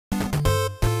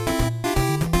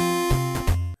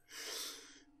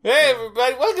Hey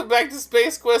everybody, welcome back to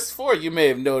Space Quest 4. You may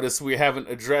have noticed we haven't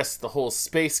addressed the whole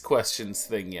space questions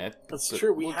thing yet. That's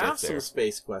true, we have some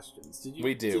space questions.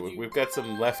 We do. We've got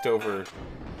some leftover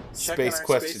space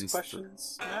questions.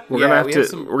 We're gonna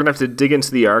have to dig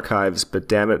into the archives, but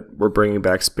damn it, we're bringing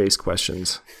back space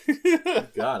questions.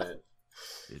 Got it.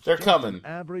 They're coming. An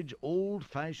average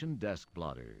old-fashioned desk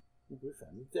blotter. We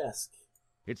found a desk.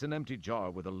 It's an empty jar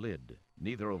with a lid,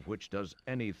 neither of which does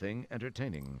anything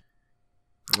entertaining.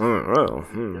 Oh,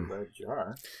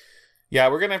 Jar. Yeah,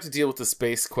 we're gonna have to deal with the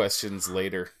space questions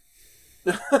later.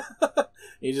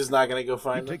 You're just not gonna go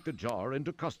find them? Take the jar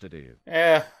into custody.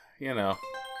 You know.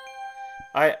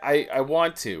 I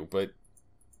want to, but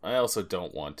I also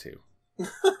don't want to.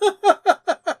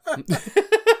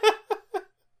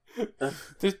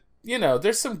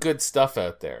 There's some good stuff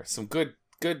out there. Some good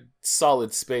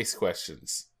solid space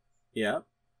questions. Yeah.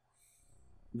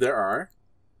 There are.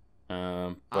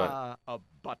 But a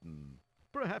button.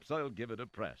 Perhaps I'll give it a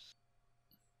press.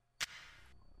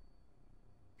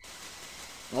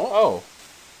 Oh.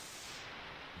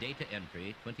 Data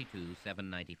entry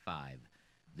 22795.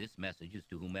 This message is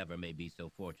to whomever may be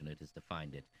so fortunate as to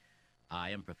find it. I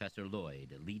am Professor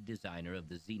Lloyd, lead designer of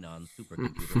the Xenon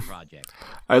supercomputer project.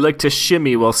 I like to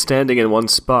shimmy while standing in one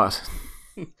spot.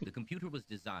 The computer was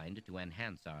designed to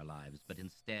enhance our lives, but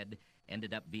instead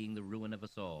ended up being the ruin of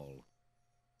us all.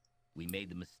 We made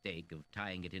the mistake of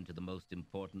tying it into the most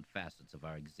important facets of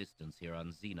our existence here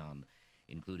on Xenon,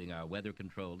 including our weather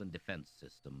control and defense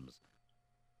systems.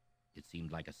 It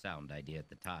seemed like a sound idea at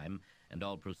the time, and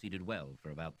all proceeded well for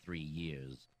about 3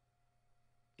 years.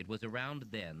 It was around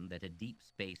then that a deep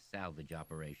space salvage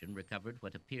operation recovered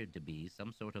what appeared to be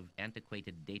some sort of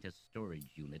antiquated data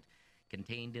storage unit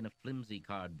contained in a flimsy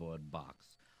cardboard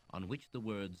box on which the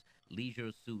words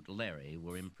Leisure Suit Larry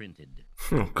were imprinted.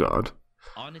 Oh, God.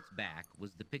 On its back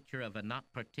was the picture of a not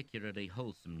particularly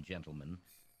wholesome gentleman,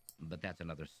 but that's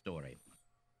another story.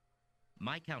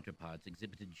 My counterparts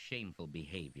exhibited shameful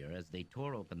behavior as they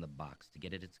tore open the box to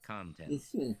get at its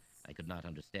contents. I could not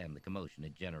understand the commotion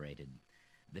it generated.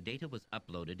 The data was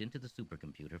uploaded into the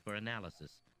supercomputer for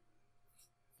analysis.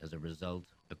 As a result,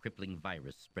 a crippling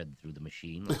virus spread through the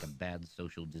machine like a bad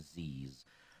social disease.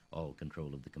 All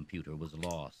control of the computer was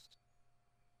lost.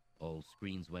 All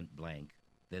screens went blank.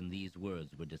 Then these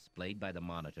words were displayed by the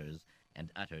monitors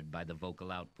and uttered by the vocal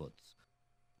outputs.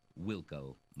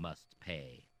 Wilco must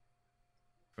pay.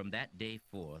 From that day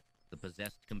forth, the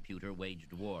possessed computer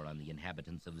waged war on the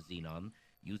inhabitants of Xenon,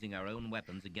 using our own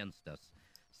weapons against us.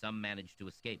 Some managed to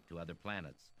escape to other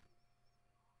planets.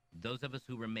 Those of us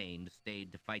who remained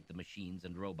stayed to fight the machines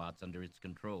and robots under its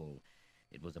control.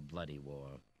 It was a bloody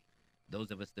war.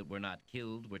 Those of us that were not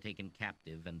killed were taken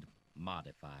captive and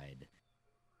modified.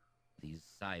 These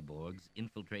cyborgs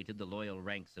infiltrated the loyal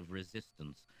ranks of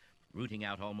resistance, rooting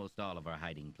out almost all of our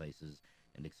hiding places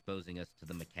and exposing us to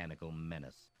the mechanical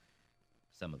menace.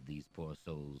 Some of these poor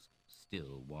souls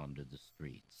still wander the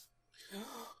streets.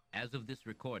 As of this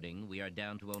recording, we are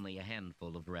down to only a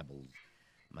handful of rebels.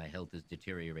 My health is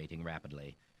deteriorating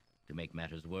rapidly. To make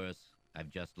matters worse, I've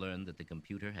just learned that the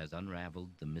computer has unraveled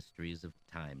the mysteries of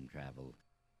time travel.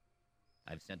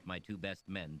 I've sent my 2 best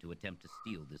men to attempt to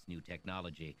steal this new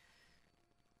technology.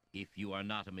 If you are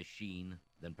not a machine,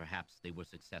 then perhaps they were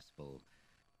successful.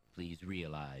 Please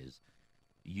realize,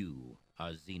 you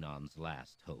are Xenon's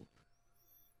last hope.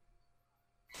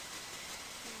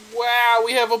 Wow,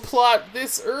 we have a plot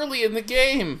this early in the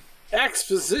game.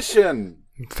 Exposition!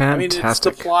 Fantastic. I mean, it's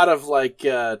the plot of, like,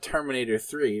 Terminator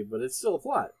 3, but it's still a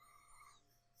plot.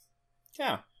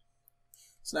 Yeah.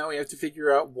 So now we have to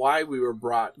figure out why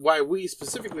we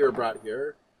specifically were brought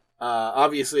here.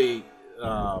 Obviously,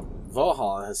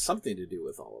 Vohaul has something to do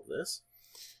with all of this.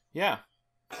 Yeah.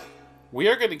 We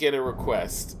are going to get a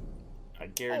request. I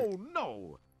guarantee. Oh,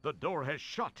 no! The door has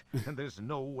shut, and there's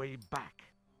no way back.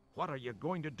 What are you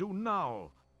going to do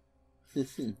now?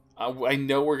 I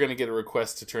know we're going to get a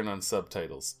request to turn on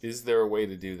subtitles. Is there a way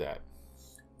to do that?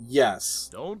 Yes.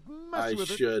 Don't mess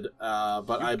with it. I should,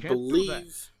 but You I can't do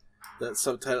believe that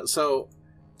subtitle... So,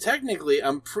 technically,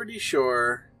 I'm pretty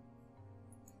sure...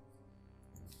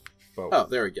 Oh,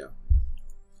 there we go.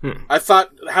 I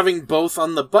thought having both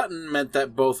on the button meant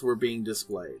that both were being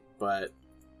displayed, but...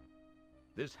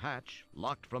 This hatch,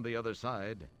 locked from the other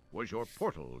side, was your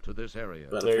portal to this area.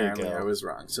 But There you apparently go. I was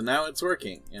wrong. So now it's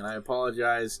working, and I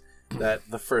apologize that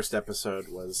the first episode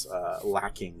was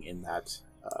lacking in that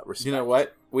respect. You know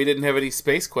what? We didn't have any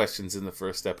space questions in the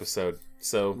first episode,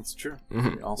 so... It's true.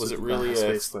 Was it really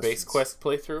a space quest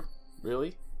playthrough?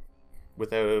 Really?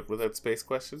 Without space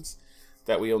questions?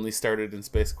 That we only started in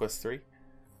Space Quest 3?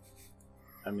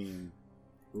 I mean,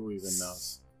 who even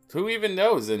knows? Who even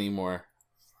knows anymore?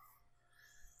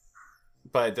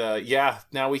 But yeah,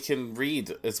 now we can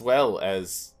read as well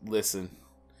as listen.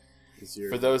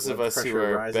 For those of us who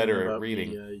are better at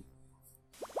reading.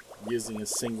 Using a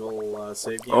single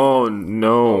save game. Oh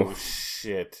no. Oh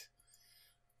shit.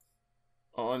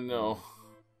 Oh no.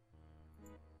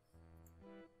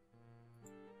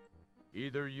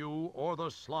 Either you or the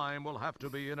slime will have to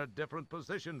be in a different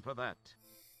position for that.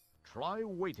 Try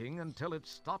waiting until it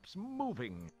stops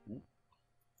moving.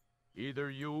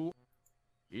 Either you.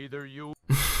 Either you.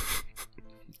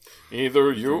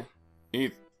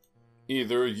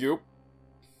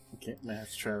 Okay,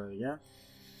 let's try that again.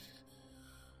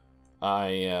 I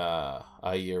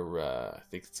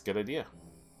think it's a good idea.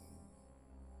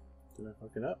 Did I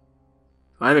fuck it up?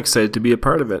 I'm excited to be a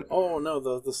part of it. Oh no,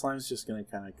 the slime's just gonna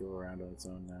kind of go around on its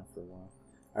own now for a while.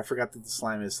 I forgot that the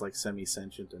slime is like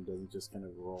semi-sentient and doesn't just kind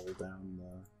of roll down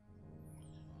the.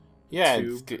 Yeah,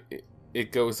 tube.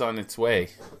 it goes on its way.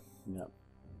 Yep.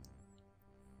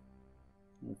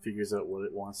 It figures out what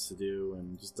it wants to do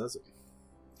and just does it.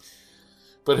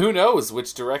 But who knows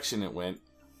which direction it went?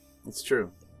 It's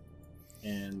true.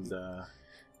 And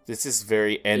this is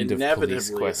very end of Police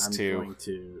Quest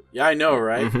 2. Yeah, I know,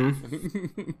 right?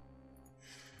 Mm-hmm.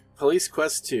 Police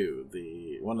Quest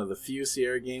 2, one of the few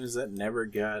Sierra games that never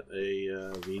got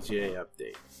a VGA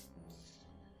update.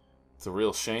 It's a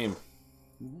real shame.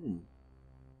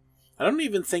 I don't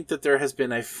even think that there has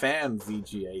been a fan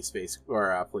VGA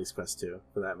Police Quest 2,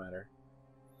 for that matter.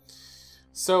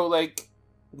 So, like,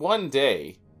 one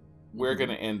day, we're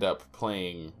going to end up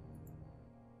playing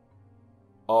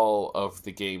all of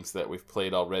the games that we've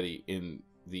played already in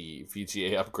the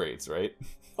VGA upgrades, right?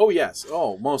 Oh, yes.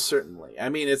 Oh, most certainly. I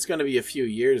mean, it's going to be a few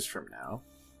years from now,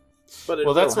 but it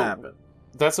will happen.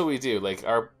 That's what we do. Like,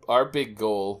 our big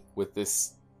goal with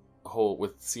this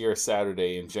with Sierra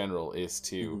Saturday in general is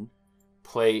to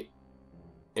play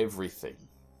everything.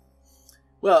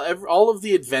 Well, all of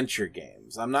the adventure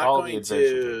games. I'm not going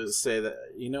to say that,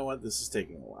 you know what, this is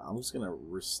taking a while. I'm just going to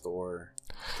restore.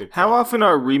 How often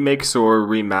are remakes or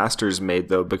remasters made,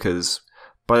 though? Because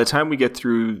by the time we get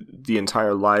through the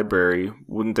entire library,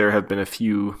 wouldn't there have been a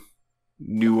few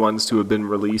new ones to have been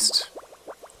released?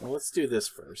 Well, let's do this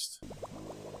first.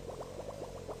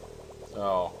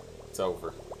 Oh, it's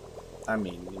over. I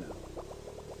mean, you know.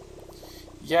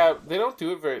 Yeah, they don't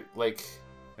do it very, like...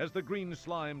 As the green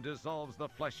slime dissolves the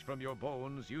flesh from your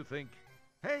bones, you think,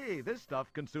 hey, this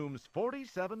stuff consumes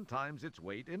 47 times its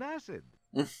weight in acid.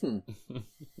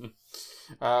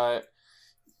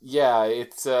 Yeah,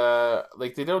 it's,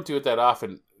 like, they don't do it that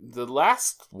often. The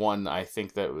last one, I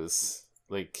think that was,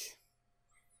 like...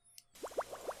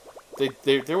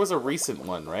 There was a recent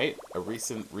one, right? A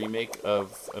recent remake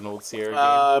of an old Sierra game?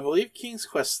 I believe King's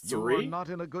Quest 3. You are not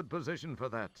in a good position for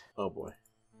that. Oh, boy.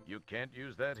 You can't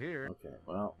use that here. Okay,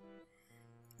 well.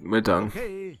 We're done.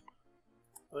 Okay.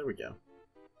 Well, there we go.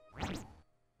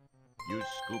 You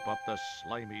scoop up the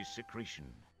slimy secretion.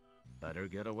 Better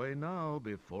get away now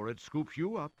before it scoops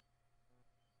you up.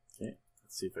 Okay,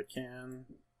 let's see if I can.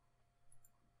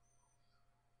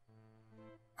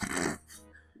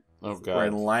 Oh, God. We're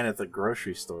in line at the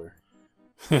grocery store.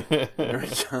 There we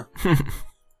go.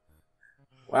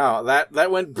 Wow,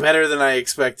 that went better than I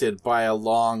expected by a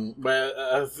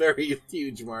very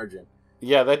huge margin.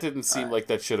 Yeah, that didn't seem like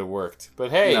that should have worked.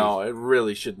 But hey, no, it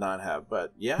really should not have.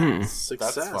 But yeah,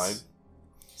 success. That's fine.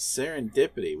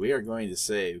 Serendipity. We are going to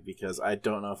save because I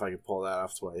don't know if I can pull that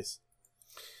off twice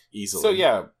easily. So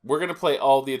yeah, we're gonna play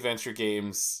all the adventure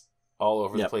games all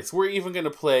over the place. We're even gonna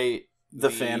play the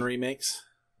fan remakes,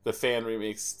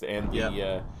 and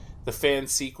the fan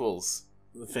sequels.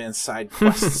 The fan side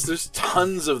quests. There's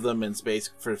tons of them in Space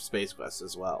Quest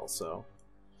as well. So,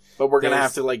 but we're gonna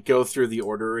have to like go through the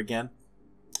order again.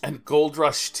 And Gold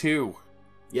Rush 2.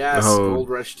 Yes, Gold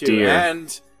Rush 2, dear.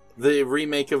 And the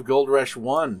remake of Gold Rush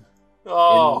 1.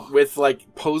 Oh, with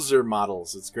like poser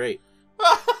models. It's great.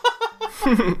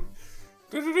 You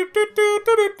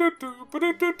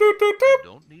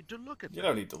don't need to look at that. You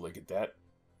don't need to look at that.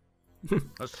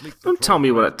 Don't tell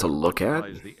me what to look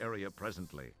at. The area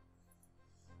presently.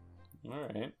 All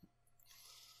right.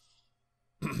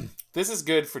 This is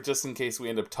good for just in case we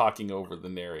end up talking over the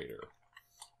narrator.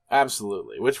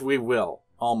 Absolutely, which we will,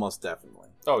 almost definitely.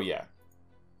 Oh, yeah.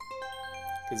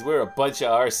 Because we're a bunch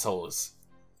of arseholes.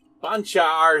 Bunch of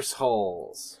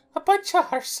arseholes. A bunch of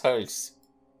arseholes.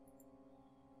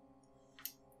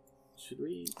 Should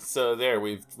we? So there,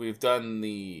 we've done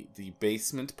the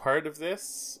basement part of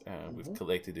this. We've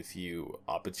collected a few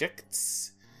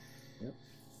objects.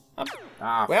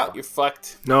 Well, you're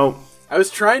fucked. No. I was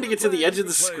trying to get to the edge of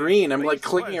the screen. I'm like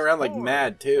clicking around like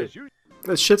mad too.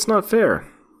 That shit's not fair.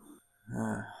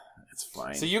 It's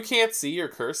fine. So you can't see your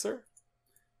cursor?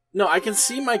 No, I can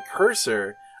see my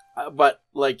cursor, but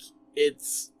like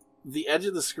it's the edge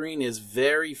of the screen is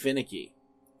very finicky.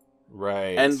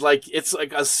 Right. And like it's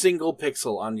like a single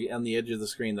pixel on the edge of the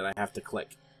screen that I have to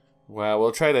click. Well,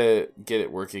 we'll try to get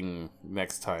it working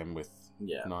next time with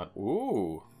not...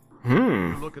 Ooh.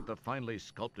 Look at the finely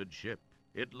sculpted ship.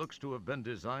 It looks to have been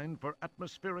designed for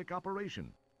atmospheric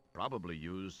operation, probably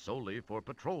used solely for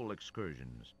patrol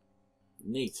excursions.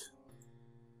 Neat.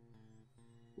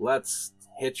 Let's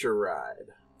hitch a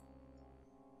ride.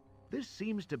 This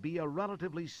seems to be a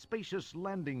relatively spacious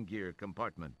landing gear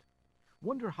compartment.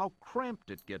 Wonder how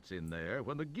cramped it gets in there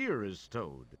when the gear is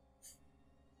stowed.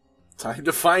 Time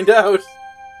to find out.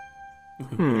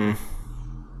 Look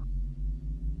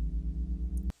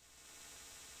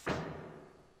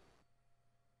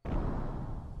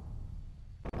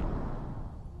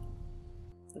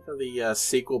how the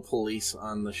sequel police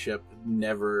on the ship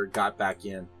never got back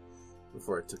in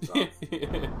before it took off.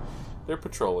 They're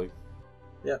patrolling.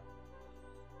 Yep.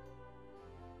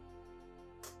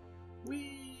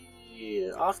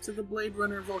 Whee! Off to the Blade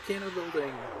Runner volcano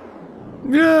building.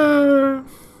 Yeah.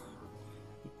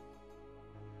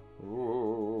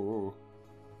 Ooh.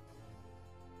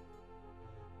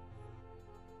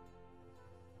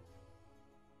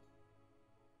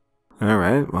 All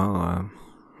right. Well.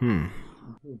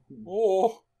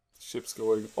 Oh, ship's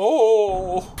going.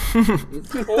 Oh.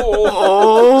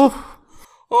 Oh.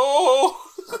 Oh.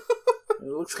 It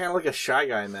looks kind of like a Shy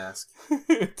Guy mask.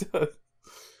 It does.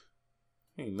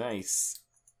 Hey, nice.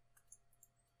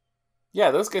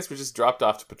 Yeah, those guys were just dropped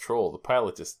off to patrol. The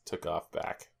pilot just took off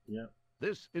back. Yeah.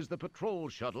 This is the patrol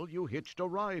shuttle you hitched a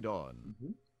ride on.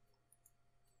 Mm-hmm.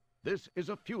 This is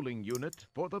a fueling unit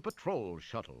for the patrol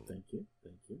shuttle. Thank you.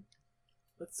 Thank you.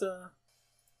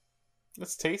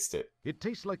 Let's taste it. It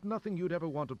tastes like nothing you'd ever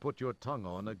want to put your tongue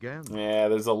on again. Yeah,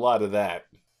 there's a lot of that.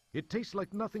 It tastes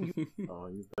like nothing you... Oh,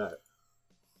 you bet.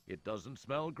 It doesn't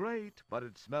smell great, but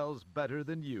it smells better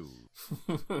than you.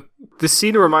 This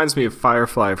scene reminds me of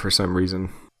Firefly for some reason.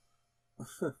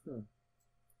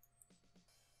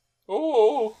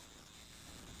 Oh.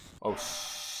 Oh,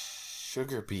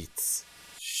 sugar beets.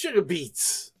 Sugar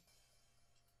beets.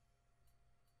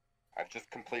 I've just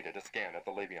completed a scan of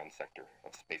the Labion sector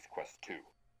of Space Quest 2.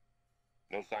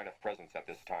 No sign of presence at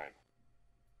this time.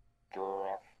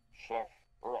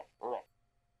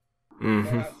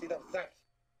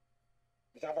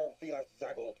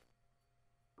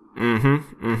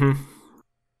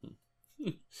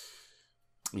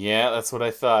 Yeah, that's what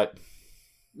I thought.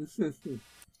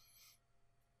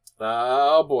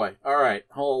 Oh boy. Alright,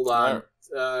 hold on.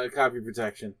 Copy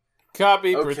protection.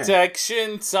 Copy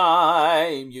protection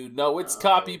time. You know it's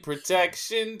copy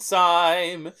protection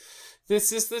time.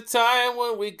 This is the time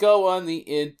when we go on the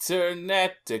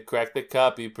internet to crack the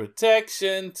copy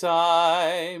protection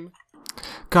time.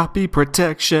 Copy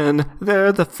protection,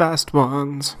 they're the fast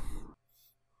ones.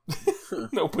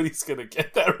 Nobody's gonna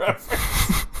get that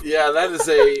reference. Yeah, that is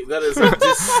a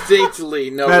distinctly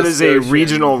Nova That is Scotian. a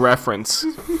regional reference.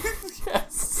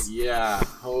 Yes. Yeah.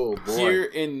 Oh boy. Here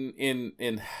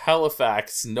in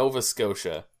Halifax, Nova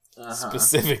Scotia,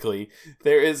 specifically,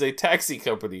 there is a taxi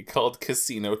company called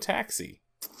Casino Taxi.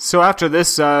 So after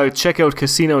this, check out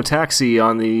Casino Taxi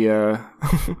on the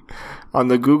on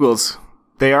the Googles.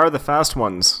 They are the fast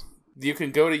ones. You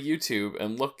can go to YouTube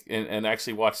and look and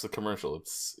actually watch the commercial.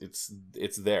 It's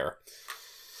there.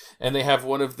 And they have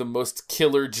one of the most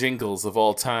killer jingles of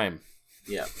all time.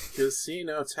 Yeah.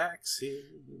 Casino Taxi.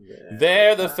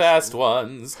 They're the fast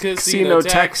ones. Casino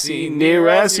Taxi, near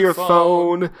as your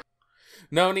phone.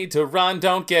 No need to run,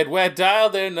 don't get wet, dial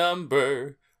their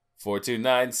number.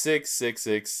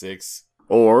 429-6666.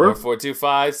 Or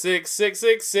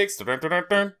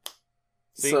 425-6666.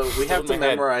 So we have to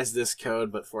memorize this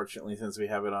code, but fortunately, since we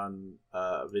have it on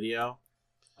video,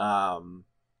 well,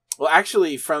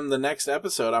 actually, from the next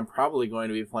episode, I'm probably going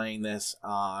to be playing this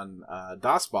on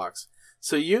DOSBox.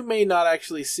 So you may not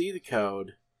actually see the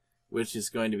code, which is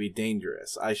going to be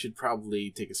dangerous. I should probably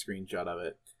take a screenshot of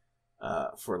it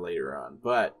for later on,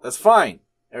 but that's fine.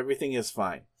 Everything is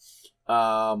fine.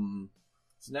 So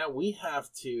now we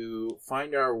have to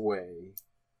find our way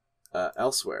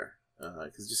elsewhere.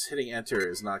 Because just hitting enter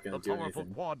is not going to do anything. The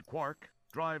powerful quad quark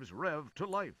drives Rev to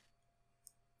life.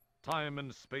 Time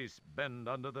and space bend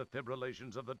under the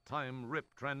fibrillations of the time-rip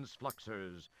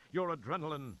transfluxers. Your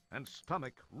adrenaline and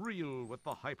stomach reel with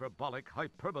the hyperbolic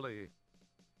hyperbole.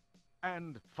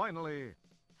 And finally,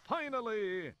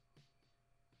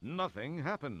 nothing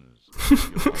happens.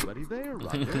 You're already there,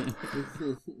 Roger.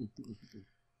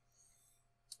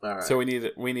 All right. So we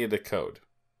need a code.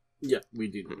 Yeah, we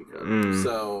do need a code.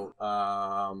 So,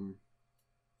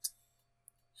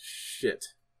 shit.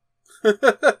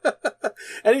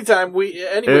 Anytime we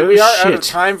are out of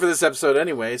time for this episode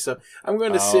anyway, so I'm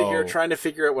going to sit here trying to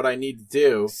figure out what I need to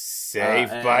do.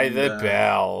 Saved by the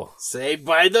bell. Saved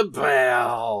by the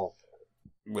bell.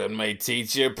 When my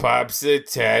teacher pops a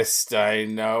test, I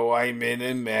know I'm in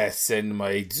a mess, and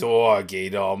my dog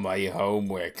ate all my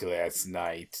homework last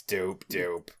night. Doop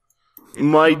doop.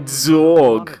 My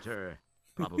dog. Monitor.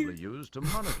 Probably used to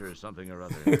monitor something or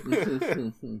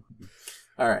other.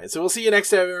 All right, so we'll see you next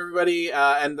time, everybody,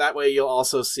 and that way you'll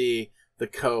also see the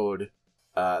code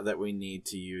that we need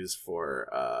to use for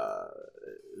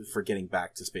getting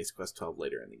back to Space Quest 12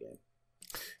 later in the game.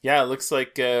 Yeah, it looks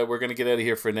like we're going to get out of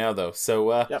here for now, though.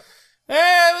 So, yep.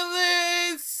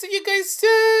 See you guys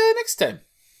next time.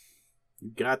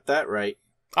 You got that right.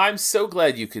 I'm so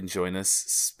glad you can join us.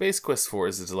 Space Quest 4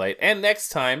 is a delight. And next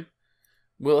time,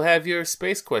 we'll have your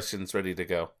space questions ready to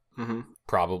go. Mm-hmm.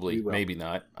 Probably. Maybe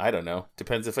not. I don't know.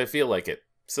 Depends if I feel like it.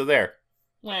 So there.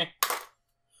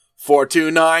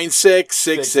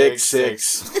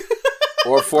 4296666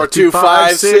 or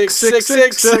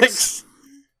 4256666.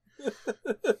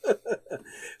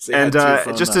 And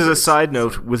just as a side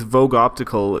note, with Vogue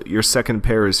Optical, your second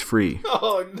pair is free.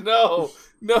 Oh no!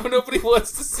 No, nobody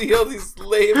wants to see all these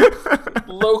lame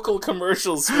local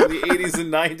commercials from the 80s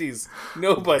and 90s.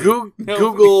 Nobody.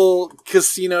 Google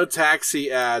casino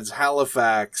taxi ads,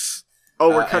 Halifax. Oh,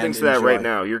 we're cutting to that right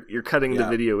now. You're cutting the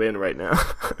video in right now.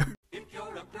 If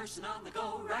you're a person on the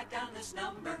go, write down this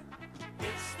number.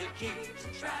 It's the key to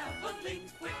traveling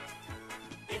quick.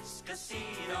 It's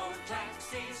Casino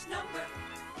Taxi's number,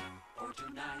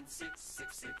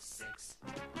 4296666.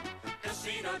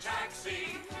 Casino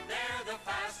Taxi, they're the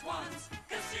fast ones.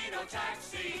 Casino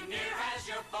Taxi, near as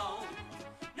your phone.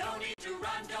 No need to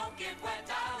run, don't get wet,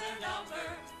 dial their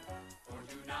number,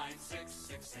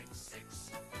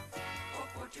 4296666 or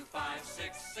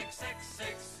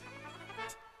 4256666.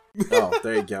 Oh,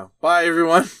 there you go. Bye,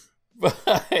 everyone.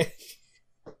 Bye.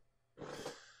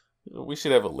 We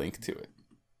should have a link to it.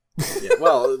 Yeah,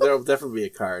 well, there'll definitely be a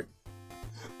card.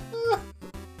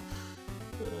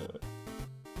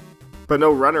 But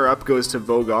no runner-up goes to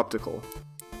Vogue Optical.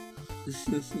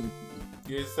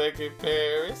 Your second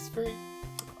pair is free.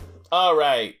 All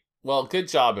right. Well, good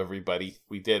job, everybody.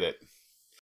 We did it.